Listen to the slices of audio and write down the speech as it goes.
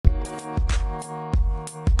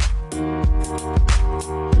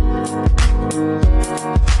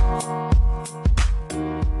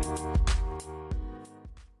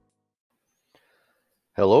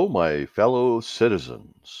my fellow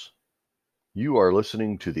citizens. You are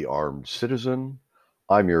listening to The Armed Citizen.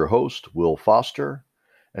 I'm your host, Will Foster,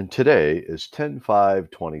 and today is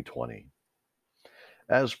 10/5/2020.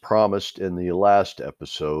 As promised in the last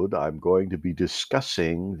episode, I'm going to be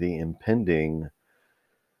discussing the impending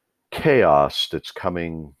chaos that's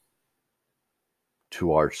coming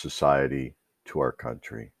to our society, to our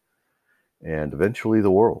country, and eventually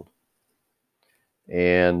the world.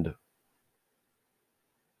 And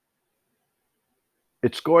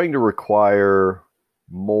it's going to require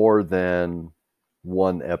more than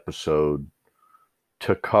one episode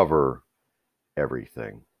to cover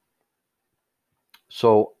everything.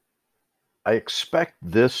 So I expect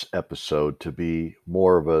this episode to be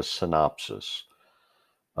more of a synopsis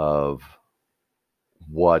of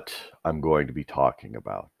what I'm going to be talking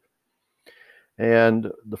about.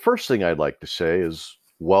 And the first thing I'd like to say is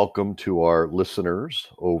welcome to our listeners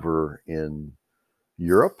over in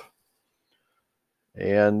Europe.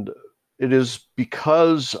 And it is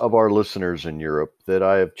because of our listeners in Europe that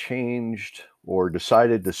I have changed or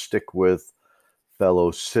decided to stick with fellow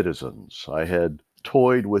citizens. I had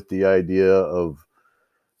toyed with the idea of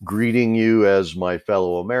greeting you as my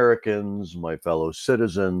fellow Americans, my fellow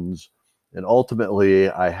citizens, and ultimately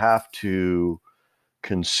I have to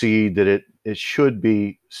concede that it should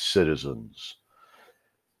be citizens.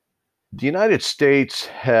 The United States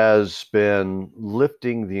has been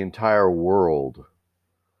lifting the entire world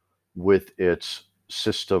with its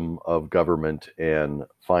system of government and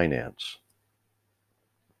finance.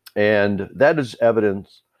 And that is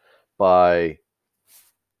evidenced by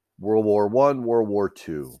World War I, World War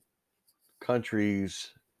II.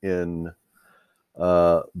 Countries in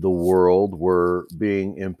the world were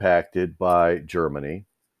being impacted by Germany.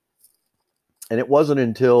 And it wasn't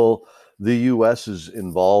until the US's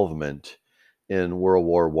involvement in World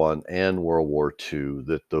War I and World War II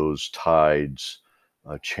that those tides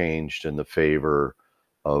changed in the favor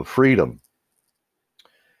of freedom.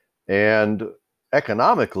 And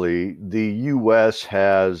economically, the US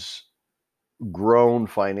has grown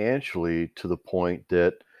financially to the point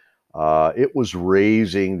that it was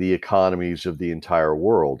raising the economies of the entire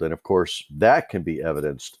world. And of course, that can be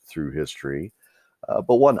evidenced through history.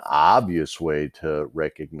 But one obvious way to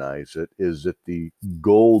recognize it is that the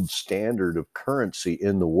gold standard of currency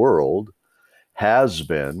in the world has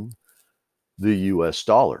been the US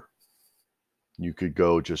dollar. You could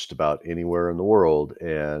go just about anywhere in the world,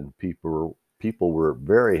 and people were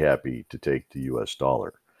very happy to take the US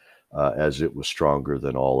dollar. As it was stronger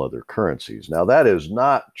than all other currencies. Now, that is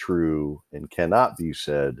not true and cannot be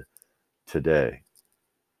said today.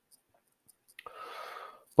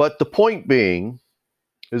 But the point being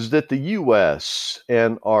is that the US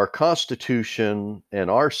and our Constitution and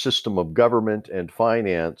our system of government and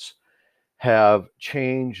finance have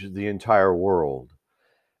changed the entire world.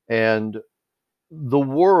 And the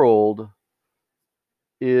world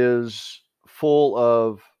is full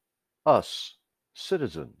of us,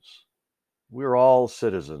 citizens. We're all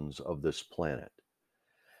citizens of this planet.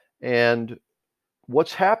 And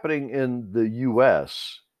what's happening in the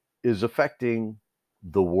US is affecting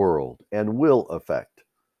the world and will affect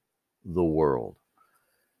the world.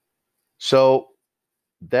 So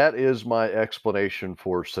that is my explanation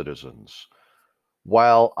for citizens.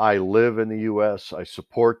 While I live in the US, I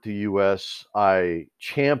support the US, I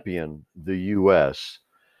champion the US,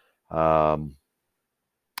 and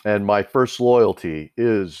my first loyalty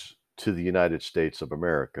is to the United States of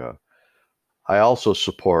America. I also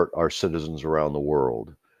support our citizens around the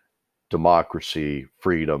world, democracy,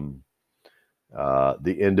 freedom,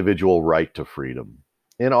 the individual right to freedom.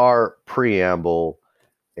 In our preamble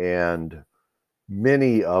and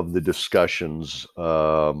many of the discussions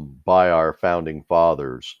by our founding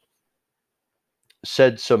fathers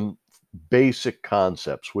said some basic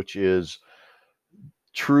concepts, which is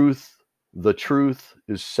the truth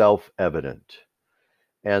is self-evident,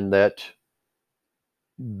 and that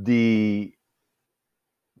the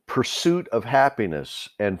pursuit of happiness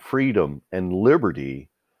and freedom and liberty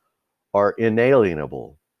are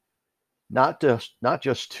inalienable, not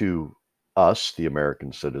just to us, the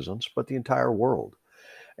American citizens, but the entire world.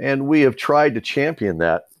 And we have tried to champion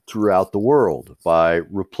that throughout the world by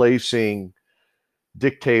replacing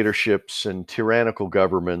dictatorships and tyrannical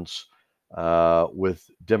governments with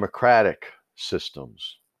democratic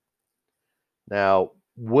systems. Now,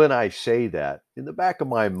 when I say that, in the back of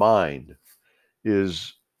my mind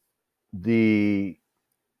is the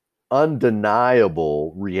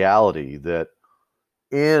undeniable reality that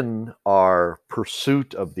in our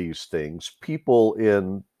pursuit of these things, people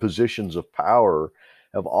in positions of power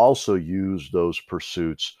have also used those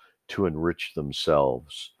pursuits to enrich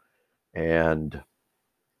themselves And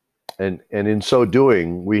in so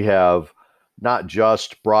doing, we have not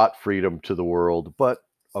just brought freedom to the world, but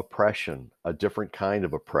oppression, a different kind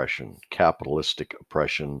of oppression, capitalistic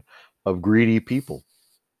oppression of greedy people.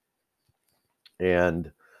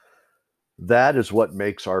 And that is what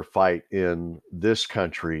makes our fight in this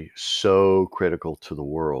country so critical to the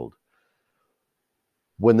world.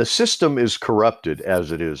 When the system is corrupted,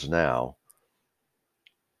 as it is now,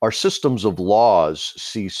 our systems of laws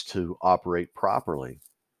cease to operate properly.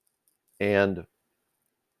 And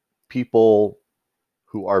people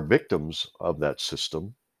who are victims of that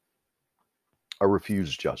system are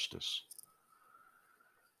refused justice.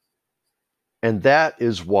 And that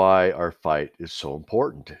is why our fight is so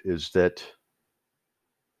important, is that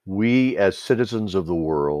we as citizens of the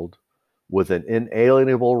world, with an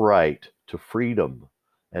inalienable right to freedom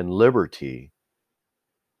and liberty,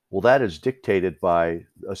 well, that is dictated by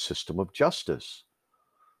a system of justice.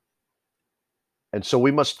 And so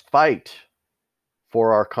we must fight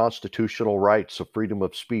for our constitutional rights of freedom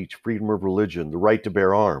of speech, freedom of religion, the right to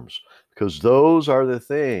bear arms, because those are the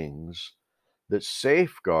things that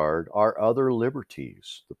safeguard our other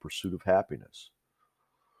liberties, the pursuit of happiness.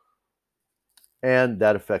 And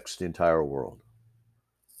that affects the entire world.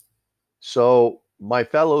 So, my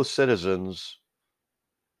fellow citizens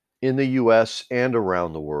in the US and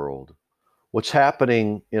around the world, what's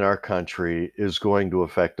happening in our country is going to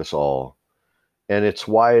affect us all. And it's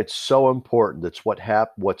why it's so important that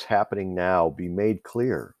what's happening now be made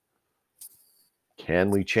clear.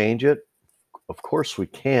 Can we change it? Of course we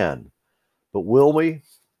can. But will we?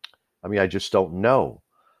 I mean, I just don't know.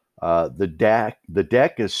 The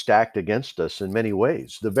deck is stacked against us in many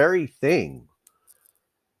ways. The very thing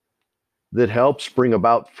that helps bring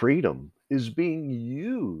about freedom is being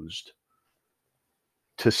used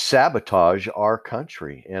to sabotage our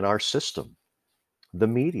country and our system, the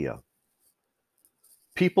media.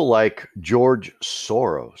 People like George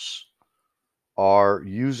Soros are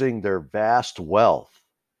using their vast wealth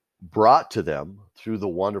brought to them through the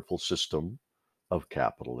wonderful system of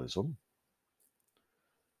capitalism.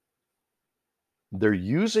 They're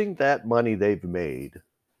using that money they've made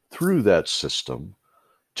through that system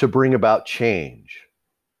to bring about change.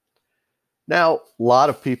 Now, a lot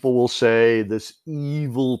of people will say this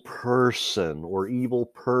evil person or evil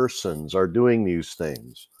persons are doing these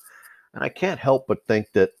things. And I can't help but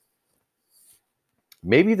think that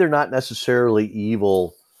maybe they're not necessarily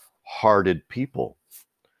evil-hearted people.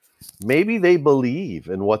 Maybe they believe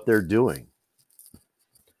in what they're doing,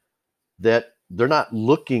 that they're not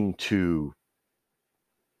looking to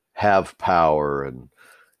have power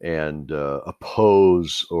and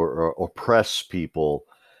oppose or oppress people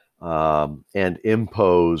and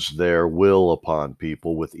impose their will upon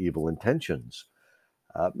people with evil intentions.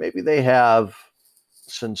 Maybe they have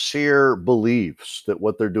sincere beliefs that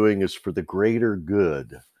what they're doing is for the greater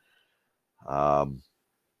good. I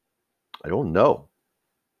don't know.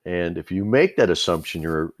 And if you make that assumption,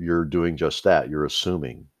 you're doing just that. You're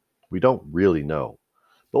assuming. We don't really know.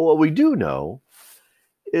 But what we do know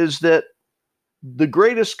is that the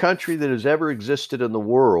greatest country that has ever existed in the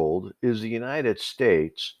world is the United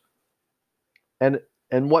States. And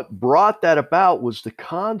what brought that about was the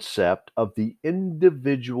concept of the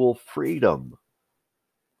individual freedom.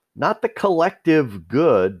 Not the collective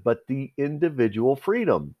good, but the individual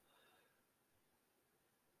freedom.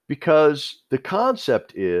 Because the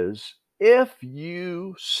concept is, if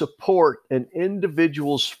you support an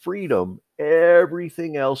individual's freedom,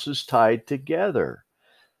 everything else is tied together.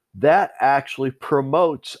 That actually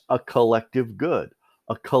promotes a collective good,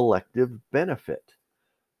 a collective benefit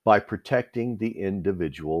by protecting the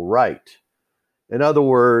individual right. In other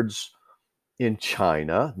words, in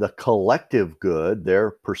China, the collective good,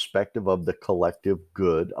 their perspective of the collective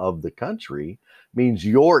good of the country, means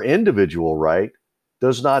your individual right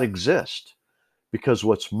does not exist, because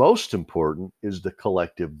what's most important is the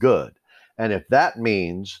collective good. And if that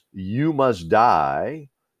means you must die,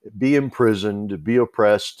 be imprisoned, be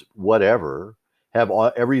oppressed, whatever, have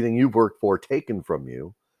everything you've worked for taken from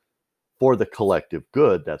you for the collective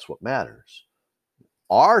good, that's what matters.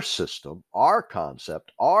 Our system, our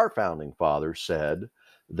concept, our founding fathers said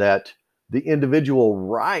that the individual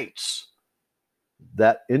rights,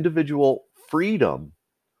 that individual freedom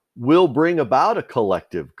will bring about a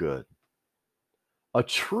collective good, a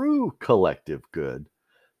true collective good,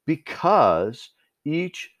 because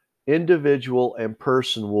each individual and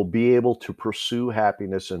person will be able to pursue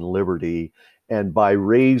happiness and liberty, and by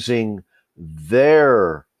raising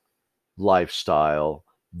their lifestyle,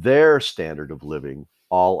 their standard of living,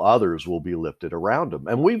 all others will be lifted around them.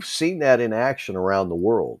 And we've seen that in action around the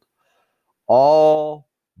world. All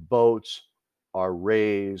boats are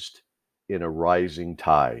raised in a rising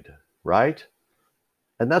tide, right?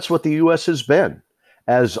 And that's what the U.S. has been.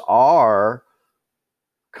 As our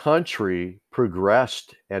country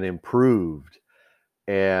progressed and improved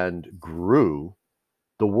and grew,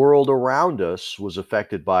 the world around us was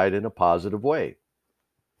affected by it in a positive way.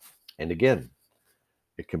 And again,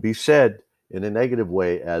 it can be said in a negative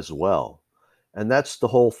way as well. And that's the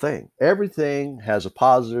whole thing. Everything has a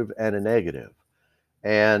positive and a negative.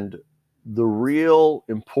 And the real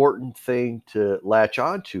important thing to latch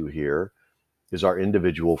onto here is our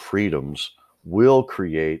individual freedoms will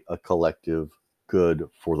create a collective good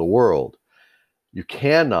for the world. You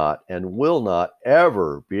cannot and will not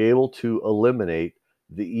ever be able to eliminate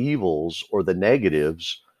the evils or the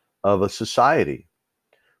negatives of a society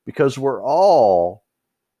because we're all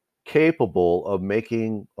capable of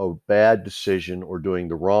making a bad decision or doing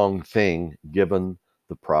the wrong thing given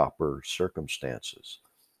the proper circumstances.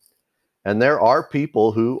 And there are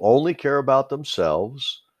people who only care about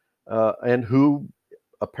themselves and who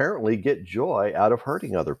apparently get joy out of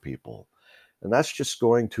hurting other people. And that's just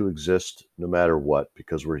going to exist no matter what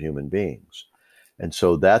because we're human beings. And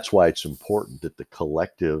so that's why it's important that the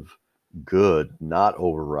collective good not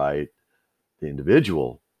override the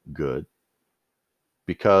individual good,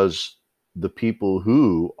 because the people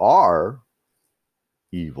who are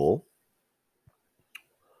evil,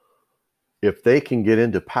 if they can get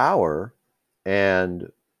into power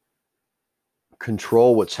and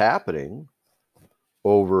control what's happening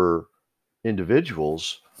over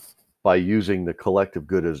individuals by using the collective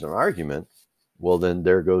good as an argument, well, then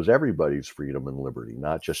there goes everybody's freedom and liberty,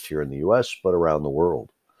 not just here in the US, but around the world.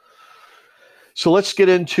 So let's get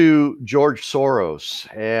into George Soros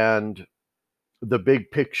and the big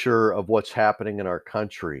picture of what's happening in our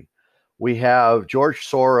country. We have George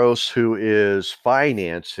Soros, who is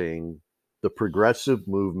financing the progressive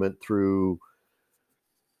movement through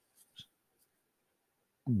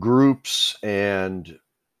groups and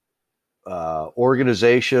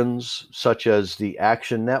organizations such as the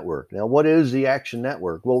Action Network. Now, what is the Action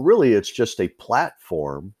Network? Well, really, it's just a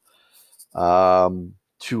platform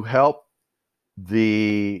to help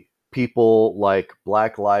the people like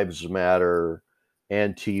Black Lives Matter,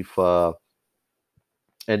 Antifa,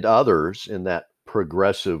 and others in that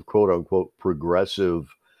progressive, quote unquote, progressive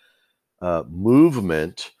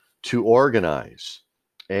movement to organize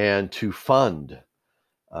and to fund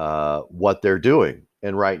what they're doing.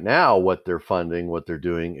 And right now, what they're funding, what they're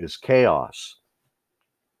doing is chaos.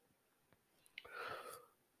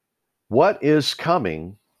 What is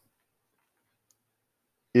coming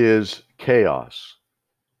is chaos.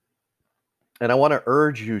 And I want to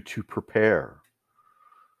urge you to prepare.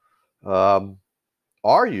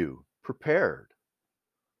 Are you prepared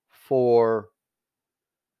for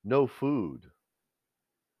no food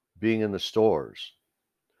being in the stores,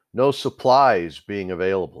 no supplies being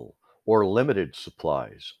available, or limited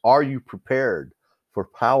supplies? Are you prepared for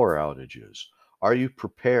power outages? Are you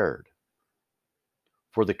prepared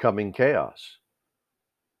for the coming chaos?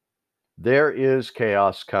 There is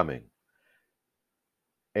chaos coming,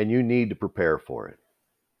 and you need to prepare for it.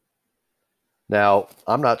 Now,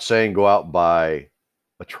 I'm not saying go out and buy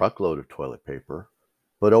a truckload of toilet paper,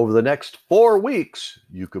 but over the next 4 weeks,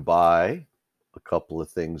 you could buy a couple of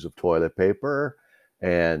things of toilet paper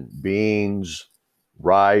and beans,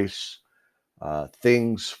 rice,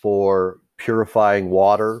 things for purifying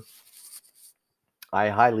water. I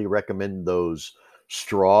highly recommend those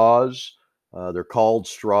straws. They're called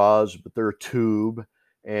straws, but they're a tube,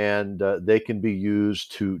 and they can be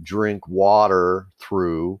used to drink water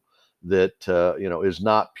through that is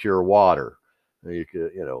not pure water. You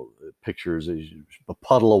could, pictures a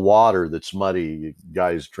puddle of water that's muddy,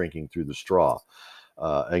 guys drinking through the straw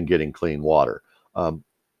and getting clean water.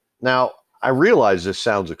 Now, I realize this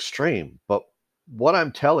sounds extreme, but what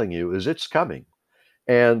I'm telling you is it's coming.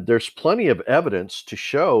 And there's plenty of evidence to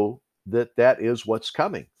show that that is what's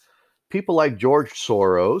coming. People like George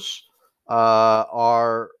Soros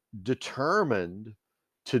are determined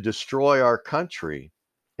to destroy our country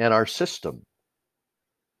and our system.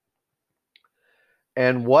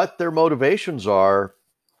 And what their motivations are,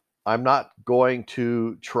 I'm not going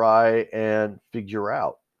to try and figure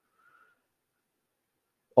out.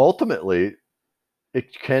 Ultimately,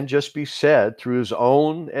 it can just be said through his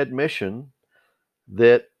own admission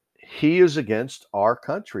that he is against our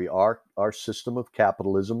country, our system of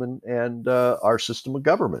capitalism and our system of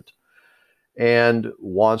government, and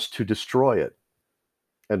wants to destroy it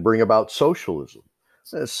and bring about socialism.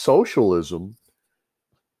 Socialism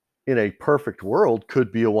in a perfect world,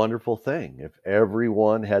 could be a wonderful thing. If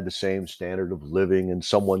everyone had the same standard of living and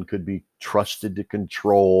someone could be trusted to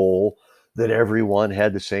control that everyone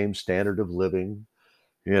had the same standard of living,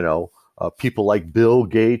 people like Bill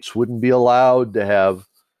Gates wouldn't be allowed to have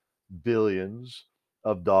billions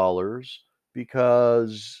of dollars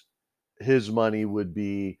because his money would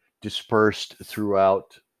be dispersed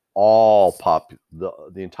throughout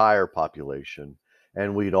the entire population,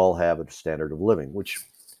 and we'd all have a standard of living, which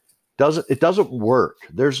doesn't work.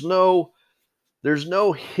 There's no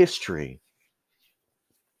history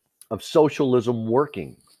of socialism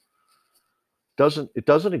working. It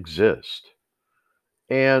doesn't exist.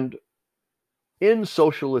 And in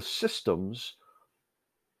socialist systems,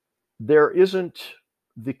 there isn't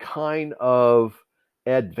the kind of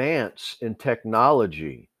advance in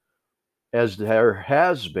technology as there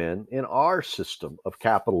has been in our system of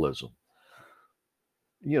capitalism.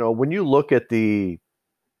 When you look at the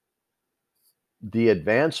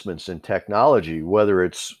advancements in technology, whether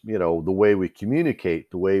it's the way we communicate,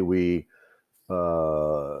 the way we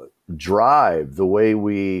drive, the way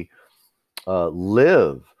we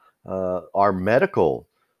live, our medical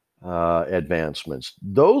advancements,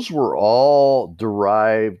 those were all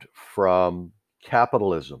derived from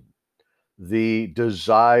capitalism. The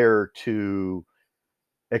desire to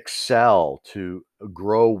excel, to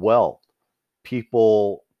grow wealth,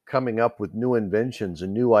 people coming up with new inventions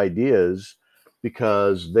and new ideas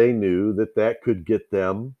because they knew that could get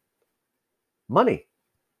them money,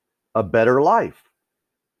 a better life.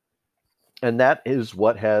 And that is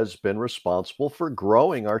what has been responsible for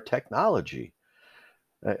growing our technology.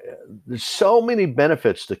 There's so many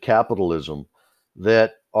benefits to capitalism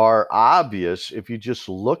that are obvious if you just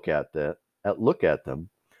look at them,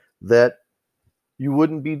 that you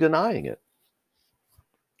wouldn't be denying it.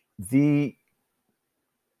 The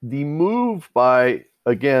move by,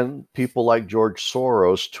 again, people like George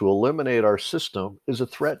Soros to eliminate our system is a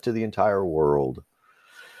threat to the entire world.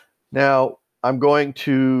 Now, I'm going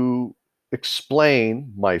to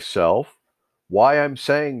explain myself why I'm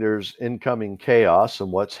saying there's incoming chaos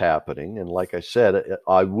and what's happening. And like I said,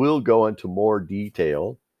 I will go into more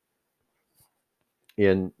detail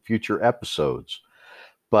in future episodes.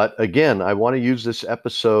 But again, I want to use this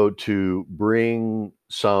episode to bring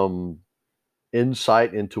some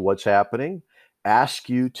insight into what's happening, ask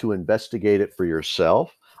you to investigate it for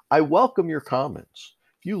yourself. I welcome your comments.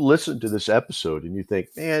 If you listen to this episode and you think,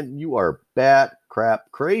 man, you are bat crap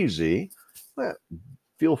crazy, well,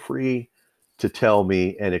 feel free to tell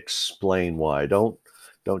me and explain why. Don't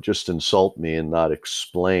just insult me and not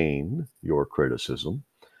explain your criticism.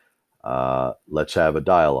 Let's have a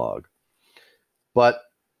dialogue. But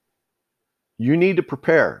you need to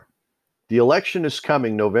prepare. The election is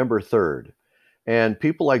coming November 3rd, and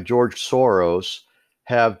people like George Soros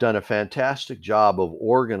have done a fantastic job of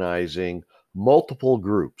organizing multiple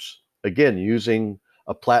groups. Again, using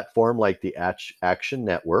a platform like the Action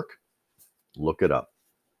Network. Look it up,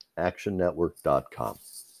 actionnetwork.com.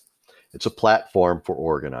 It's a platform for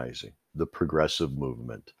organizing the progressive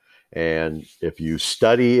movement. And if you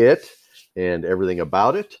study it and everything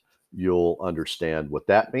about it, you'll understand what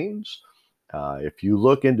that means. If you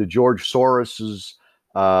look into George Soros's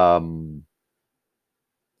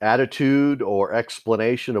attitude or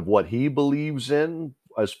explanation of what he believes in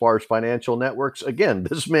as far as financial networks, again,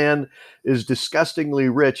 this man is disgustingly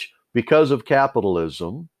rich because of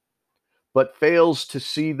capitalism, but fails to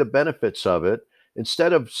see the benefits of it.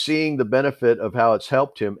 Instead of seeing the benefit of how it's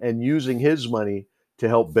helped him and using his money to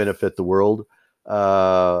help benefit the world,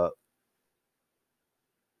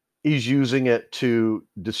 he's using it to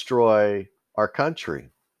destroy our country.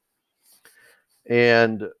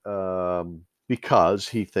 And because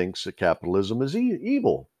he thinks that capitalism is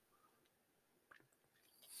evil.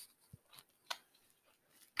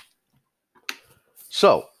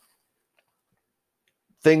 So,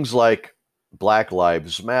 things like Black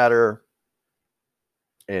Lives Matter,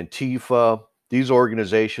 Antifa, these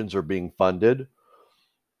organizations are being funded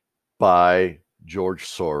by George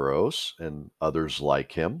Soros and others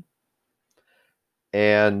like him.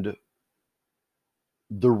 And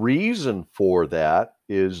the reason for that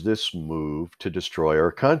is this move to destroy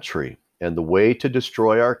our country. And the way to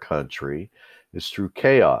destroy our country is through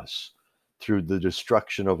chaos, through the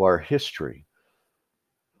destruction of our history,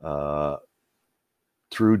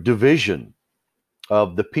 through division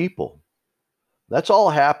of the people. That's all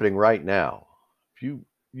happening right now. If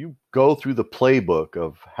you go through the playbook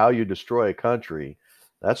of how you destroy a country,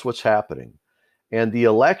 that's what's happening. And the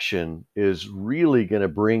election is really going to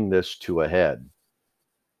bring this to a head.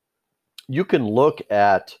 You can look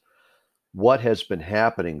at what has been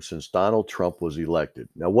happening since Donald Trump was elected.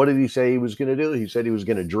 Now, what did he say he was going to do? He said he was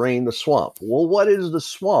going to drain the swamp. Well, what is the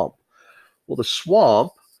swamp? Well, the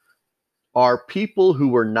swamp are people who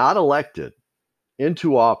were not elected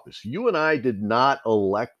into office. You and I did not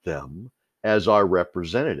elect them as our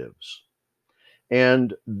representatives.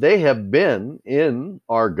 And they have been in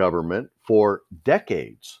our government for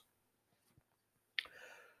decades,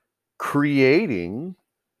 creating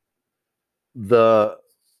the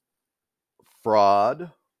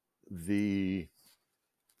fraud, the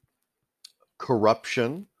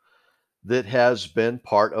corruption that has been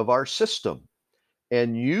part of our system,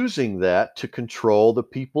 and using that to control the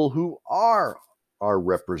people who are our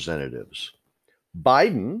representatives.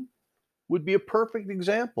 Biden would be a perfect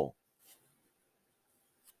example.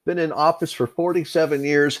 Been in office for 47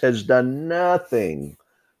 years, has done nothing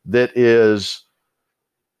that is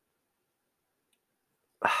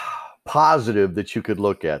positive that you could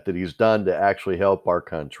look at, that he's done to actually help our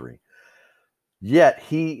country. Yet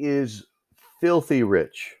he is filthy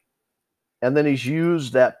rich. And then he's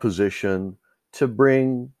used that position to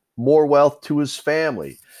bring more wealth to his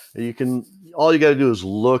family. All you got to do is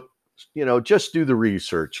look, just do the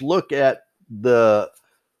research. Look at the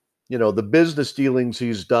business dealings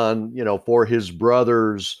he's done, for his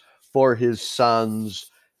brothers, for his sons,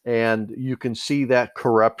 and you can see that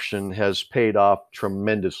corruption has paid off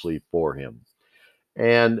tremendously for him.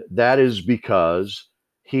 And that is because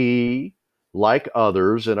he, like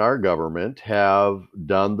others in our government, have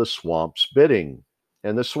done the swamp's bidding.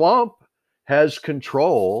 And the swamp has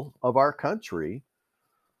control of our country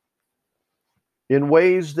in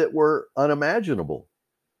ways that were unimaginable.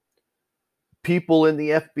 People in the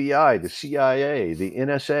FBI, the CIA, the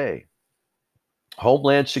NSA,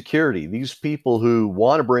 Homeland Security, these people who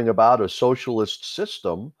want to bring about a socialist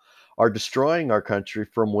system are destroying our country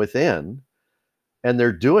from within, and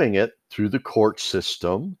they're doing it through the court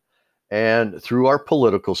system and through our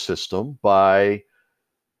political system by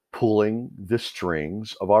pulling the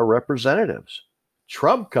strings of our representatives.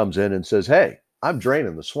 Trump comes in and says, hey, I'm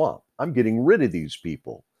draining the swamp. I'm getting rid of these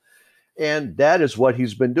people. And that is what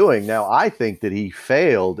he's been doing. Now, I think that he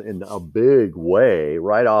failed in a big way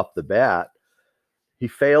right off the bat. He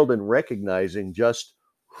failed in recognizing just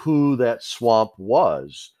who that swamp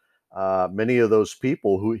was. Many of those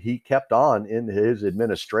people who he kept on in his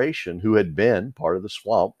administration, who had been part of the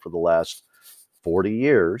swamp for the last 40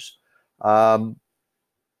 years, have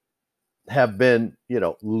been,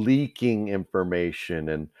 leaking information.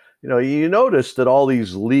 And, you notice that all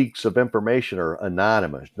these leaks of information are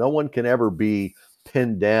anonymous. No one can ever be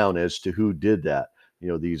pinned down as to who did that.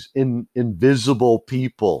 These invisible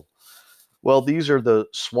people. Well, these are the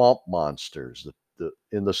swamp monsters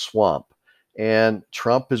in the swamp. And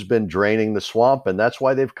Trump has been draining the swamp, and that's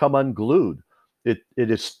why they've come unglued. It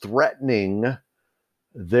is threatening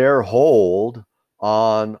their hold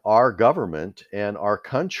on our government and our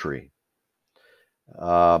country.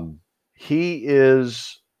 He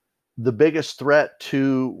is the biggest threat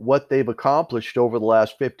to what they've accomplished over the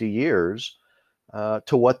last 50 years,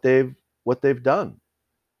 to what they've done.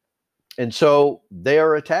 And so they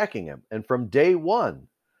are attacking him. And from day one,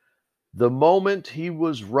 the moment he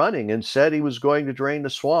was running and said he was going to drain the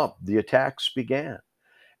swamp, the attacks began.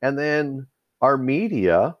 And then our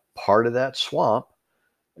media, part of that swamp,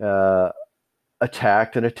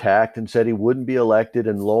 attacked and said he wouldn't be elected.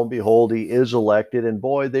 And lo and behold, he is elected. And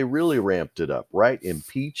boy, they really ramped it up, right?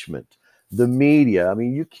 Impeachment, the media. I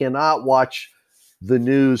mean, you cannot watch the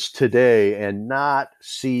news today and not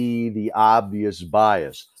see the obvious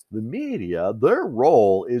bias. The media, their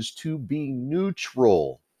role is to be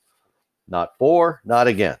neutral, not for, not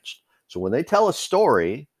against. So when they tell a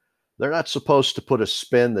story, they're not supposed to put a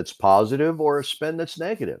spin that's positive or a spin that's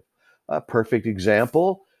negative. A perfect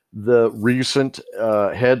example, the recent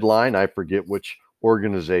headline, I forget which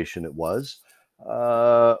organization it was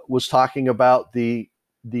talking about the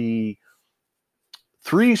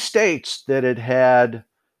 3 states that had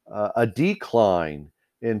a decline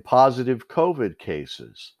in positive COVID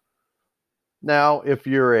cases. Now, if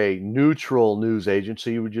you're a neutral news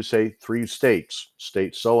agency, you would just say 3 states,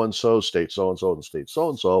 state so-and-so, state so-and-so, and state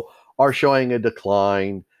so-and-so are showing a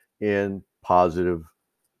decline in positive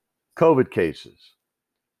COVID cases.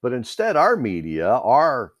 But instead, our media,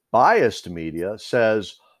 our biased media,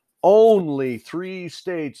 says only 3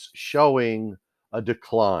 states showing a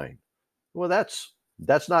decline. Well, that's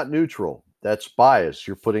not neutral. That's bias.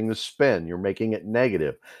 You're putting the spin. You're making it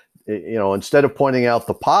negative. Instead of pointing out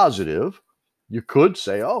the positive, you could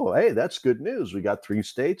say, oh, hey, that's good news. We got 3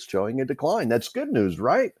 states showing a decline. That's good news,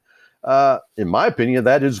 right? In my opinion,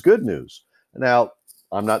 that is good news. Now,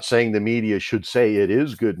 I'm not saying the media should say it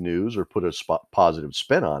is good news or put a positive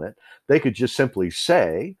spin on it. They could just simply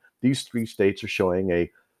say these 3 states are showing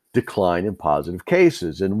a decline in positive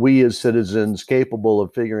cases. And we as citizens capable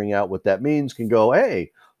of figuring out what that means can go,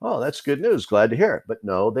 hey, oh, that's good news. Glad to hear it. But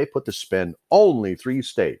no, they put the spin only 3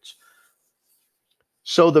 states.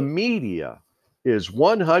 So the media is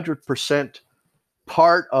 100%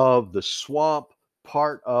 part of the swamp,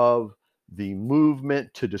 part of the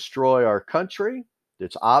movement to destroy our country.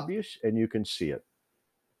 It's obvious and you can see it.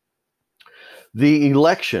 The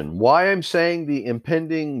election, why I'm saying the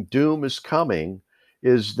impending doom is coming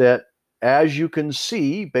is that, as you can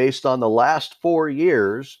see, based on the last 4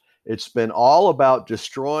 years, it's been all about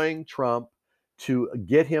destroying Trump to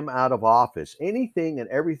get him out of office. Anything and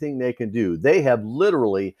everything they can do. They have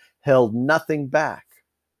literally held nothing back.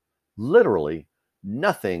 Literally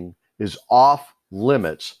nothing is off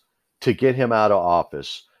limits to get him out of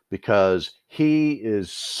office because he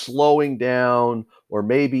is slowing down or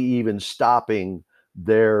maybe even stopping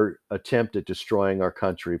their attempt at destroying our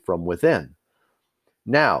country from within.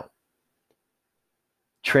 Now,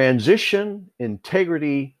 Transition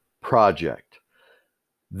Integrity Project.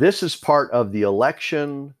 This is part of the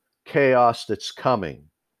election chaos that's coming.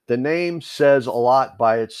 The name says a lot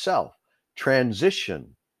by itself.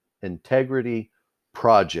 Transition Integrity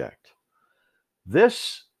Project.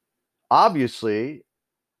 This obviously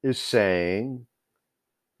is saying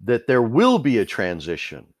that there will be a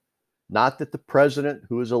transition, not that the president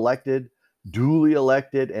who is elected, duly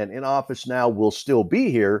elected and in office now will still be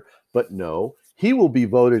here, but no, he will be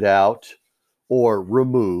voted out or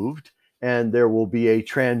removed, and there will be a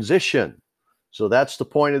transition. So that's the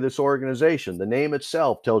point of this organization. The name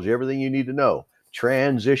itself tells you everything you need to know.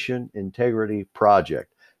 Transition Integrity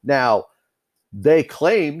Project. Now, they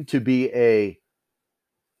claim to be a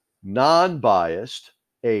non-biased,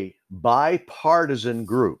 a bipartisan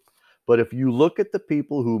group. But if you look at the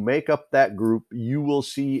people who make up that group, you will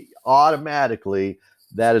see automatically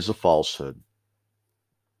that is a falsehood.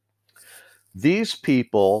 These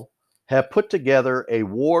people have put together a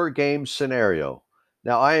war game scenario.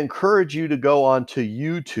 Now, I encourage you to go onto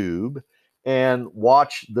YouTube and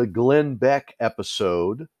watch the Glenn Beck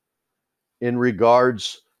episode in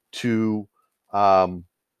regards to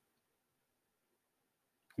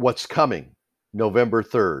what's coming November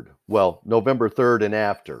 3rd. Well, November 3rd and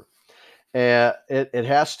after. And it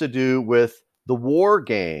has to do with the war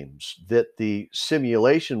games that the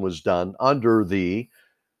simulation was done under the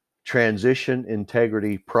Transition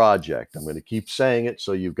Integrity Project. I'm going to keep saying it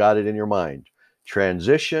so you've got it in your mind.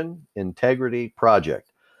 Transition Integrity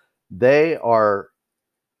Project. They are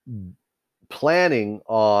planning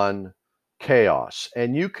on chaos,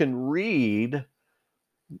 and you can read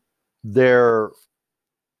their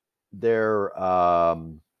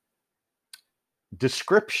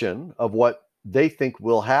description of what they think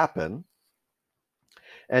will happen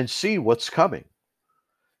and see what's coming.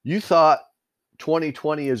 You thought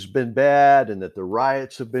 2020 has been bad and that the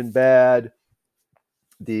riots have been bad,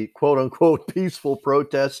 the quote unquote peaceful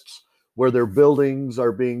protests where their buildings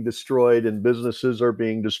are being destroyed and businesses are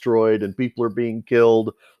being destroyed and people are being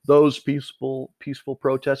killed, those peaceful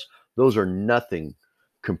protests, those are nothing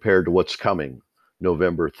compared to what's coming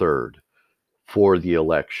November 3rd for the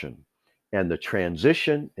election. And the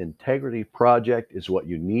Transition Integrity Project is what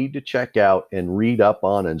you need to check out and read up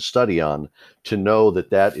on and study on to know that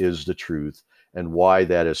that is the truth and why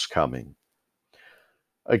that is coming.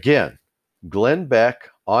 Again, Glenn Beck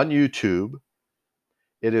on YouTube.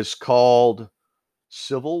 It is called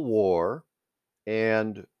Civil War,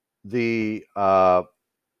 and the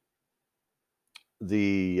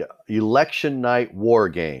election night war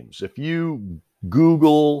games. If you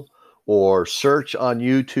Google or search on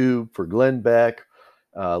YouTube for Glenn Beck,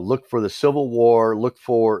 look for the Civil War, look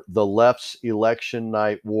for the left's election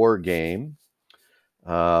night war game,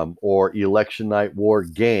 or election night war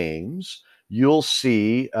games, you'll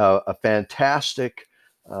see a fantastic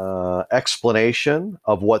explanation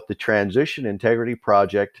of what the Transition Integrity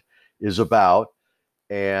Project is about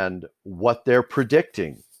and what they're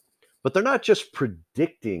predicting. But they're not just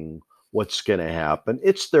predicting what's going to happen,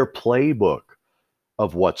 it's their playbook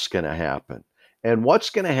of what's going to happen. And what's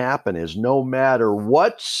going to happen is no matter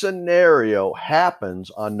what scenario happens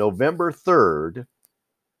on November 3rd,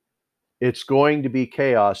 it's going to be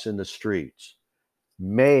chaos in the streets,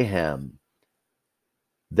 mayhem.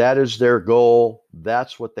 That is their goal.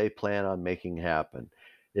 That's what they plan on making happen.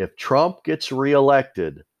 If Trump gets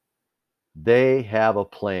reelected, they have a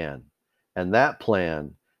plan. And that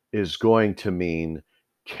plan is going to mean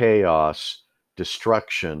chaos,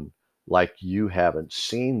 destruction, like you haven't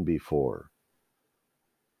seen before.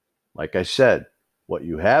 Like I said, what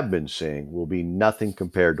you have been seeing will be nothing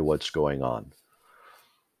compared to what's going on.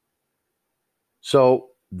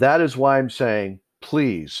 So that is why I'm saying,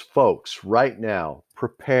 please, folks, right now,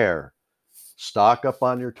 prepare. Stock up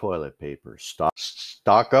on your toilet paper.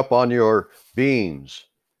 Stock up on your beans,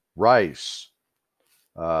 rice.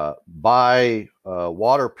 Buy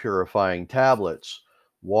water purifying tablets,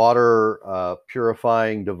 water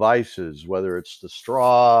purifying devices, whether it's the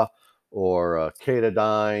straw or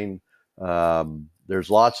Katadyn. There's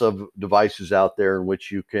lots of devices out there in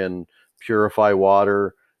which you can purify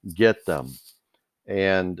water. Get them.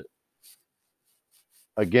 And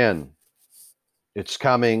again, it's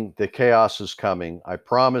coming. The chaos is coming. I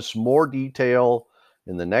promise more detail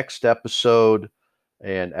in the next episode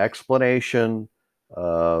and explanation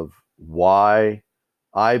of why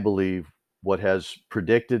I believe what has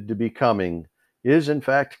predicted to be coming is in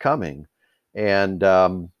fact coming. And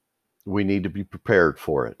we need to be prepared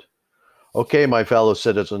for it. Okay, my fellow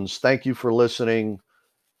citizens, thank you for listening.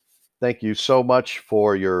 Thank you so much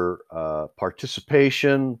for your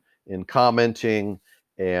participation in commenting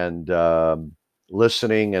and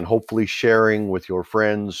listening and hopefully sharing with your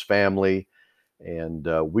friends, family. And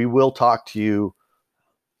we will talk to you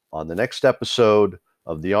on the next episode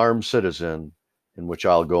of The Armed Citizen, in which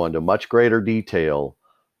I'll go into much greater detail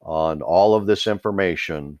on all of this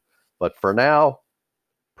information. But for now,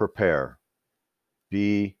 prepare.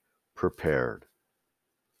 Be prepared.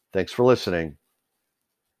 Thanks for listening.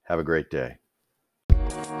 Have a great day.